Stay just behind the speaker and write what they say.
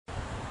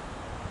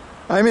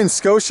I'm in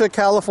Scotia,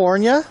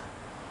 California,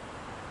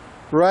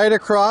 right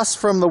across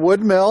from the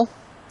wood mill.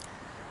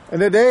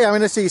 And today I'm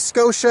going to see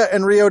Scotia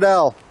and Rio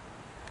Dell.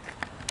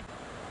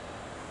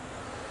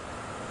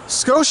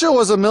 Scotia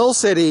was a mill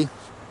city,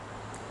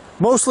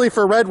 mostly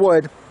for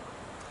redwood.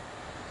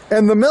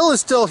 And the mill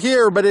is still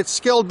here, but it's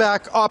scaled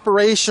back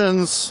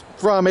operations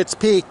from its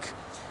peak.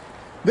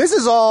 This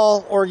is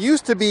all, or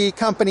used to be,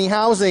 company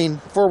housing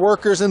for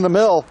workers in the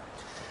mill.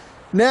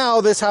 Now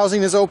this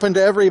housing is open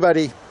to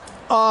everybody.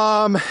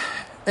 So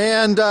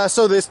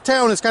this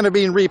town is kind of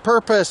being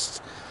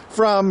repurposed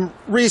from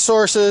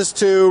resources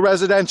to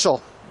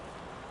residential.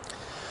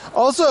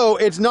 Also,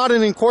 it's not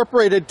an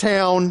incorporated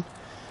town.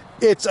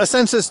 It's a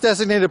census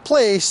designated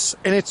place,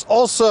 and it's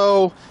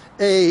also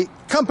a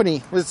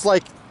company. It's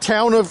like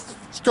Town of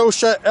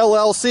Scotia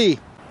LLC.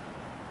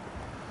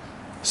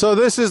 So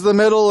this is the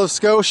middle of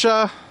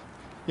Scotia.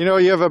 You know,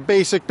 you have a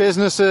basic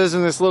businesses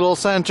in this little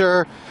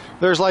center.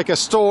 There's like a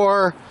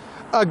store,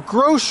 a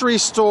grocery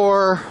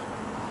store,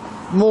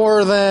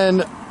 more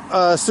than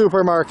a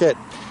supermarket.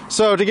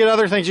 So to get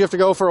other things, you have to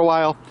go for a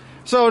while.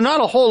 So not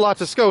a whole lot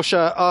to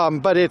Scotia,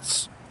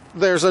 but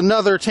there's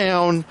another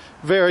town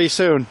very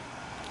soon.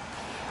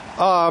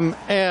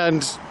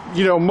 And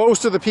you know,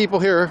 most of the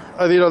people here,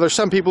 you know, there's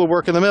some people who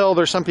work in the mill,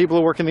 there's some people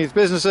who work in these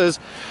businesses.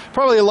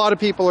 Probably a lot of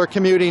people are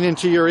commuting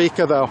into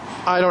Eureka, though.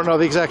 I don't know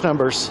the exact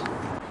numbers.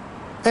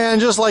 And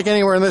just like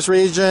anywhere in this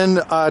region,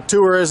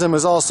 tourism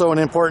is also an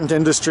important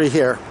industry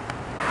here.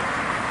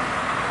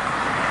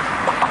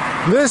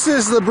 This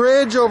is the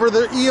bridge over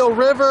the Eel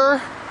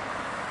River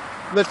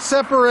that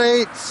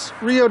separates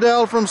Rio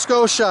Dell from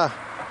Scotia.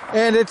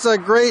 And it's a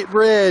great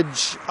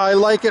bridge. I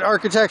like it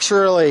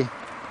architecturally.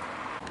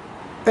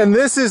 And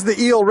this is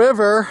the Eel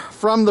River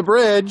from the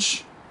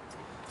bridge.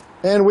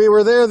 And we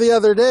were there the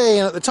other day,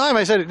 and at the time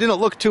I said it didn't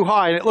look too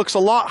high, and it looks a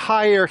lot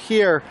higher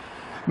here.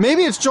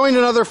 Maybe it's joined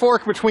another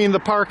fork between the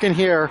park and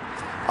here.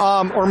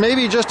 Or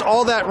maybe just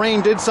all that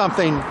rain did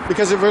something,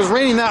 because if it was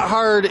raining that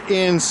hard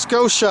in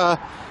Scotia,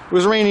 it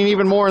was raining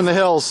even more in the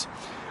hills.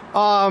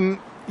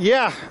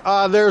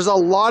 There's a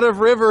lot of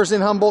rivers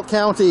in Humboldt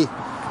County,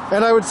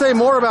 and I would say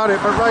more about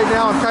it, but right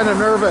now I'm kind of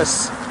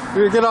nervous.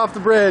 We're gonna get off the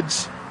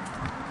bridge.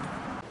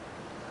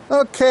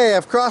 Okay,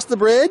 I've crossed the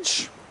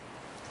bridge,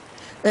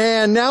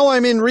 and now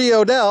I'm in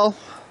Rio Dell,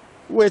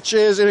 which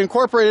is an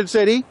incorporated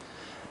city,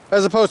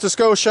 as opposed to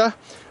Scotia,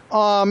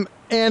 and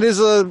is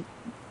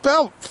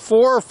about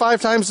 4 or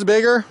 5 times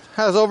bigger,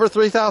 has over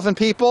 3,000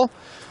 people,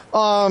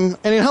 and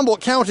in Humboldt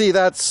County,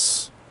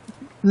 that's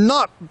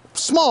not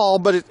small,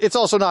 but it's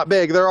also not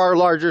big. There are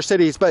larger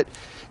cities, but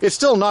it's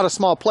still not a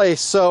small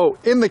place, so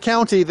in the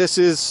county, this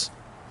is,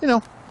 you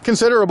know,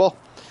 considerable.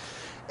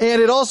 And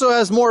it also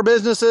has more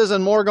businesses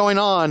and more going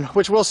on,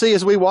 which we'll see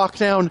as we walk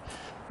down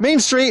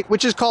Main Street,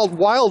 which is called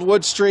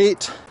Wildwood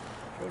Street.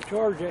 They'll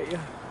charge at you.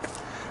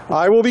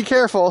 I will be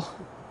careful.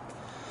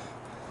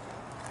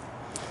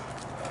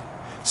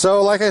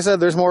 So, like I said,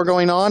 there's more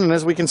going on, and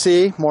as we can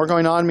see, more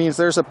going on means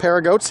there's a pair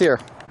of goats here.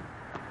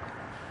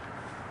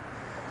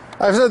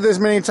 I've said this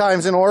many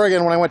times in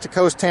Oregon when I went to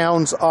coast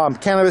towns,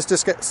 cannabis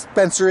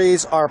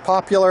dispensaries are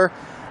popular.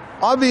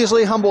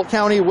 Obviously, Humboldt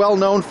County, well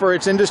known for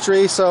its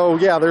industry, so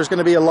yeah, there's going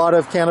to be a lot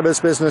of cannabis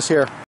business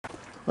here.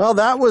 Well,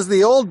 that was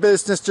the old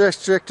business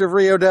district of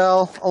Rio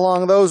Dell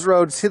along those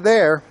roads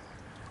there.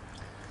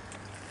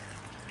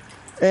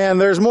 And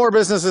there's more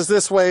businesses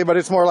this way, but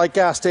it's more like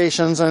gas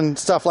stations and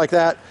stuff like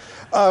that.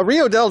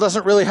 Rio Dell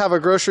doesn't really have a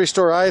grocery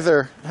store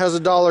either. It has a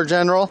Dollar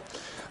General.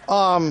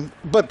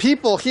 But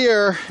people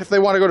here, if they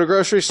want to go to a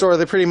grocery store,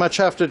 they pretty much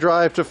have to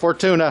drive to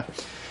Fortuna.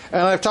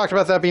 And I've talked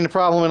about that being a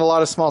problem in a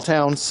lot of small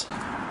towns.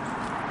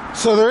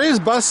 So there is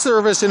bus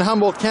service in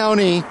Humboldt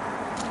County,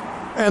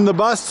 and the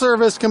bus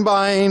service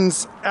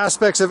combines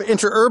aspects of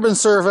interurban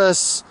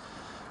service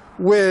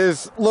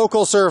with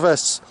local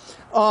service.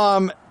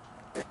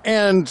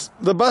 And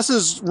the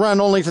buses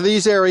run only to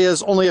these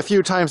areas only a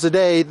few times a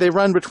day. They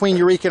run between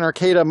Eureka and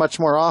Arcata much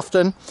more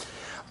often.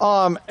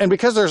 And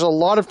because there's a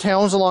lot of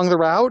towns along the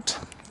route,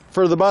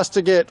 for the bus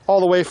to get all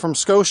the way from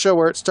Scotia,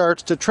 where it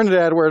starts, to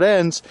Trinidad, where it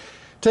ends,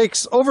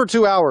 takes over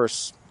 2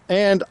 hours.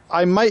 And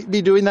I might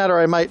be doing that, or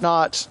I might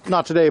not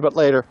today, but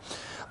later.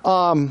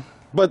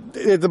 But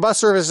the bus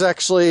service is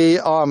actually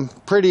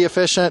pretty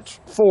efficient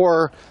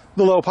for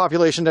the low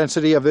population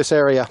density of this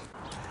area.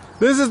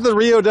 This is the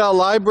Rio Dell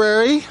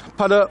Library,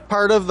 part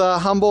of the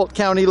Humboldt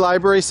County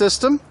Library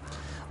System,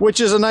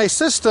 which is a nice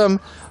system,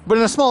 but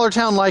in a smaller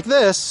town like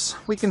this,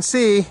 we can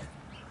see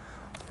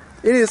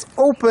it is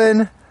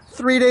open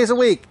 3 days a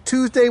week,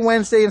 Tuesday,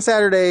 Wednesday, and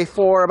Saturday,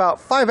 for about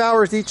 5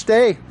 hours each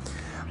day.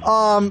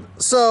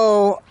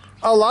 So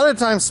a lot of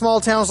times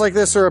small towns like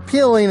this are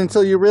appealing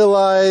until you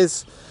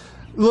realize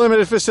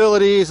limited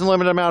facilities and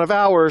limited amount of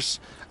hours.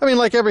 I mean,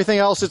 like everything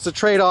else, it's a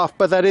trade-off,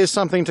 but that is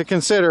something to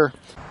consider.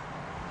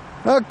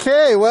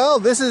 Okay, well,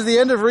 this is the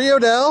end of Rio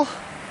Dell.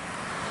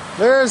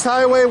 There's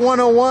Highway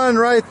 101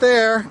 right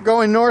there,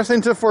 going north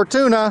into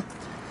Fortuna.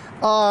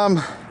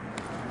 And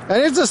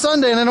it's a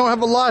Sunday and I don't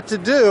have a lot to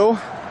do,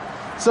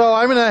 so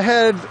I'm gonna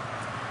head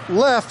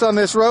left on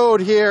this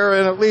road here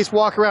and at least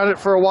walk around it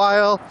for a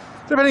while,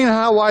 depending on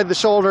how wide the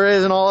shoulder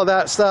is and all of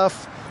that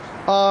stuff.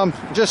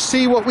 Just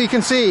see what we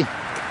can see.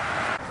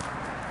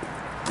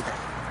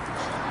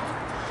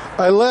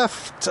 I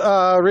left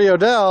Rio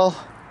Dell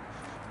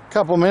a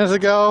couple minutes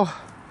ago,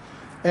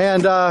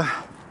 and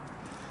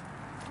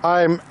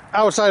I'm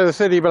outside of the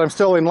city, but I'm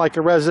still in like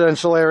a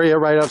residential area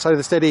right outside of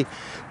the city.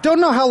 Don't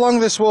know how long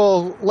this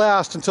will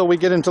last until we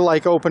get into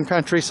like open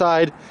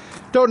countryside.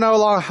 Don't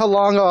know how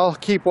long I'll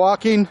keep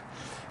walking.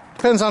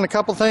 Depends on a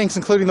couple things,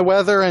 including the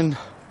weather and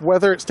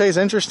whether it stays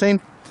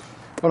interesting.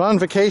 But on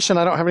vacation,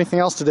 I don't have anything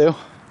else to do.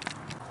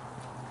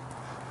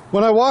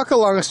 When I walk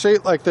along a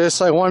street like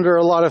this, I wonder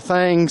a lot of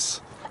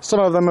things. Some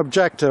of them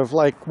objective,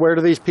 like where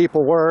do these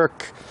people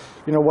work?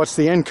 You know, what's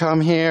the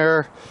income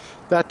here?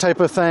 That type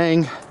of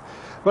thing.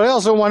 But I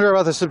also wonder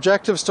about the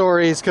subjective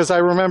stories, because I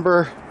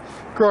remember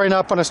growing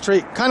up on a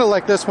street kind of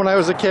like this when I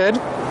was a kid.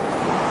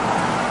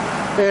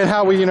 And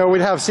how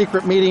we'd have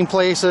secret meeting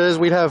places,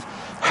 we'd have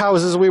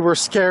houses we were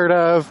scared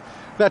of,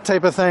 that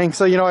type of thing.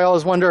 So, I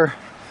always wonder,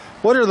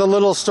 what are the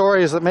little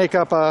stories that make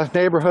up a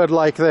neighborhood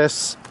like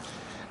this?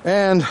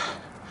 And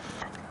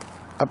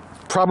I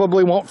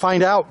probably won't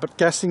find out, but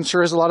guessing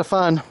sure is a lot of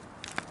fun.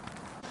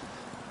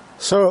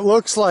 So it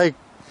looks like,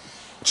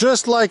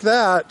 just like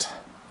that,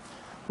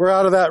 we're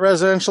out of that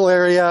residential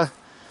area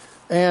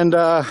and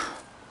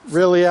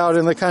really out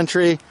in the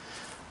country,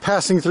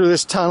 passing through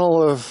this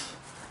tunnel of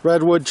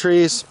redwood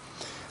trees.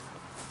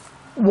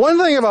 One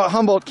thing about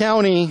Humboldt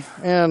County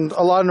and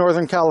a lot of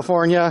Northern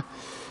California,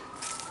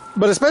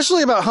 but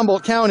especially about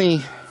Humboldt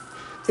County,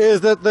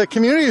 is that the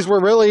communities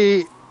were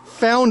really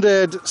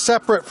founded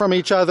separate from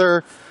each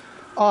other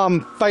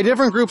by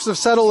different groups of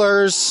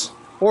settlers,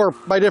 or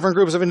by different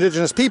groups of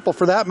indigenous people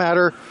for that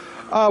matter,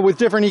 with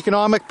different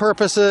economic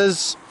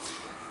purposes.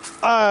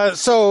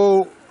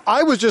 So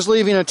I was just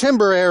leaving a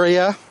timber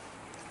area,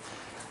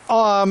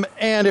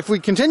 and if we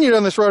continue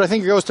down this road, I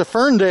think it goes to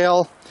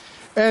Ferndale.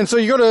 And so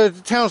you go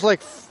to towns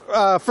like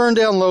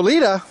Ferndale and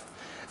Lolita,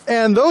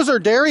 and those are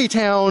dairy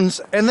towns,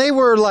 and they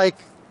were like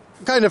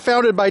kind of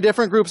founded by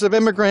different groups of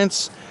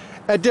immigrants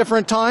at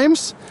different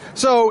times.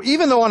 So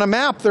even though on a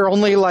map they're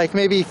only like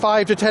maybe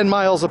 5 to 10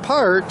 miles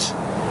apart,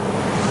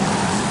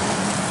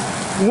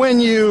 when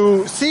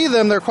you see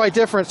them, they're quite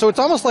different. So it's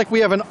almost like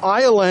we have an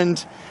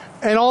island,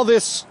 and all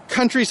this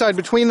countryside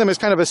between them is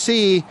kind of a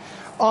sea,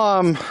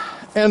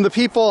 and the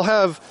people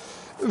have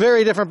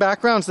very different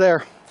backgrounds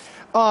there.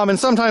 And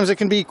sometimes it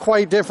can be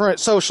quite different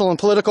social and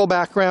political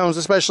backgrounds,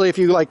 especially if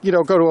you go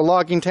to a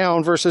logging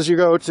town versus you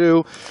go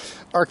to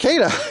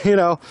Arcata,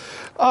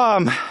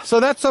 So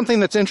that's something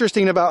that's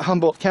interesting about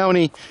Humboldt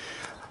County.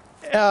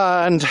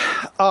 And,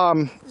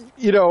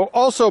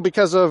 also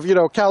because of,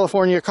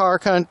 California car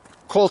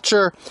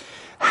culture,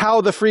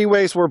 how the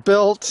freeways were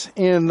built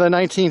in the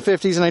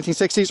 1950s and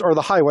 1960s, or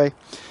the highway,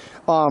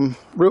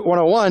 Route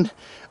 101,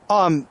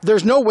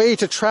 there's no way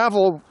to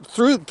travel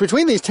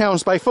between these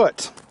towns by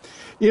foot.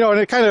 And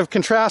it kind of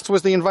contrasts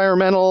with the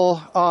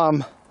environmental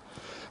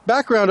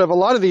background of a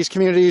lot of these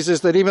communities, is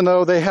that even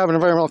though they have an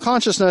environmental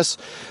consciousness,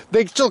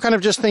 they still kind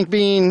of just think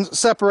being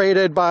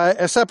separated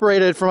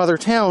from other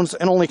towns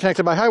and only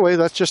connected by highway,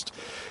 that's just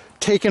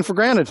taken for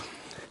granted.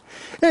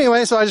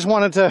 Anyway, so I just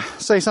wanted to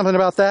say something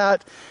about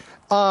that.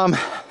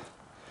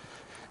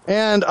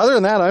 And other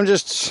than that, I'm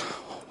just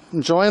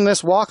enjoying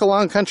this walk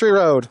along country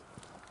road.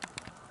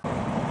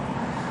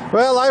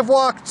 Well, I've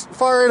walked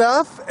far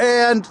enough,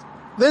 and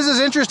this is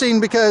interesting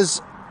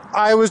because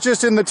I was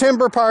just in the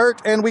timber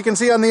part, and we can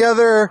see on the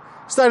other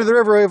side of the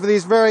river we have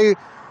these very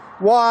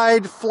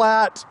wide,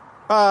 flat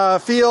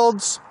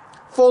fields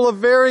full of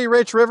very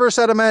rich river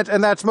sediment,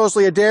 and that's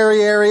mostly a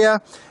dairy area.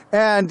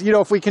 And,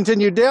 if we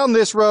continued down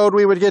this road,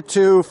 we would get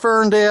to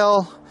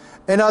Ferndale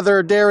and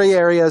other dairy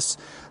areas.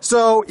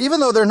 So even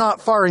though they're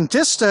not far in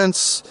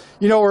distance,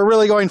 we're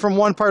really going from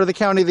one part of the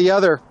county to the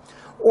other.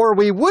 Or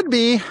we would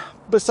be,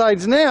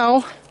 besides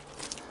now,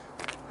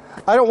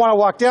 I don't want to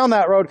walk down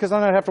that road because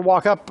then I'd have to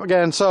walk up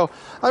again. So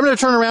I'm going to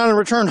turn around and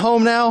return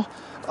home now.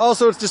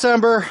 Also, it's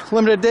December,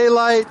 limited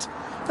daylight,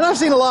 and I've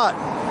seen a lot.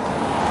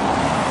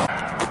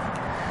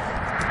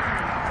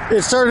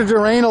 It started to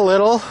rain a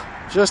little,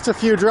 just a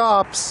few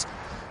drops.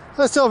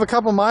 I still have a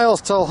couple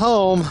miles till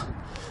home.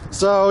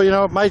 So,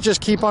 it might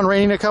just keep on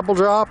raining a couple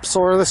drops,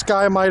 or the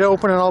sky might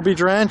open and I'll be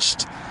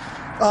drenched.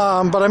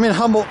 But I'm in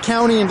Humboldt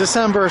County in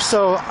December,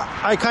 so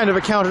I kind of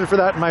accounted for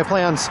that in my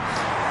plans.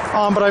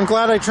 But I'm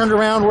glad I turned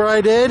around where I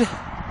did.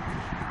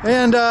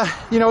 And,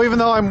 even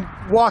though I'm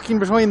walking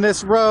between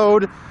this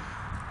road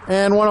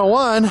and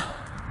 101,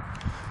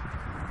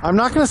 I'm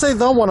not going to say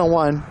the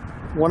 101,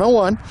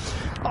 101,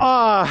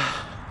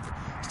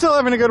 still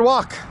having a good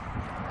walk.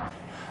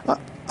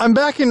 I'm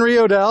back in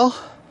Rio Dell.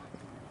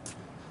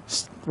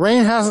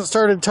 Rain hasn't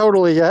started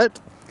totally yet.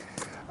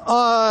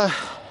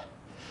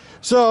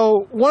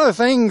 So one of the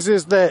things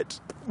is that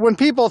when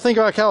people think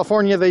about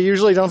California, they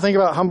usually don't think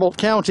about Humboldt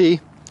County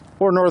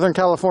or Northern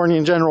California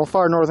in general,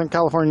 far Northern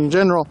California in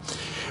general.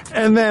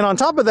 And then on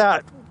top of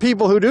that,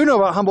 people who do know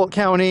about Humboldt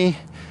County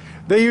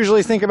they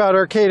usually think about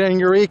Arcata and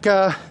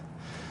Eureka,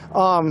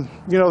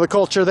 you know, the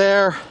culture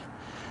there.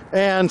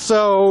 And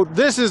so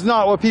this is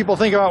not what people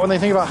think about when they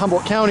think about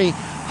Humboldt County.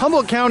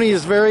 Humboldt County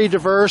is very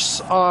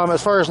diverse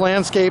as far as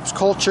landscapes,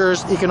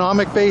 cultures,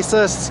 economic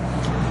basis.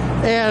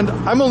 And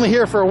I'm only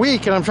here for a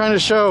week and I'm trying to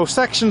show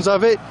sections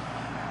of it.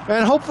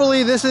 And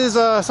hopefully this is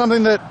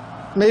something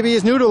that maybe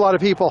is new to a lot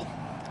of people.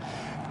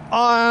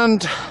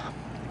 And,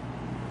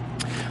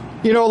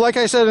 you know, like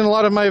I said in a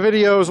lot of my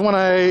videos when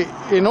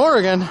in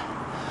Oregon,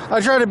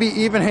 I try to be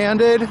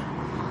even-handed.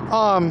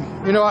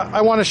 You know,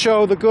 I want to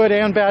show the good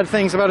and bad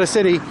things about a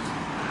city.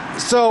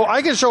 So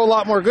I can show a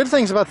lot more good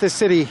things about this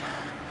city.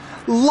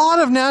 A lot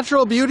of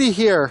natural beauty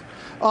here.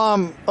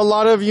 A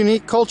lot of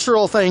unique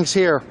cultural things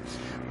here.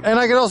 And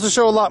I could also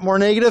show a lot more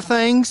negative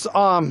things.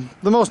 The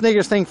most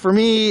negative thing for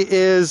me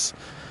is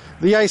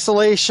the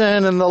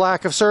isolation and the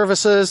lack of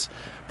services.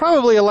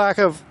 Probably a lack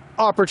of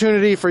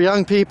opportunity for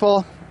young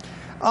people.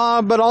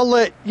 But I'll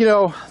let, you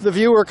know, the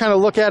viewer kind of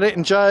look at it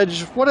and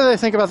judge. What do they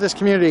think about this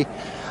community?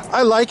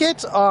 I like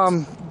it.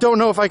 Don't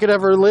know if I could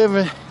ever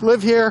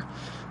live here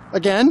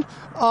again,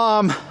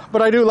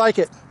 but I do like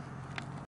it.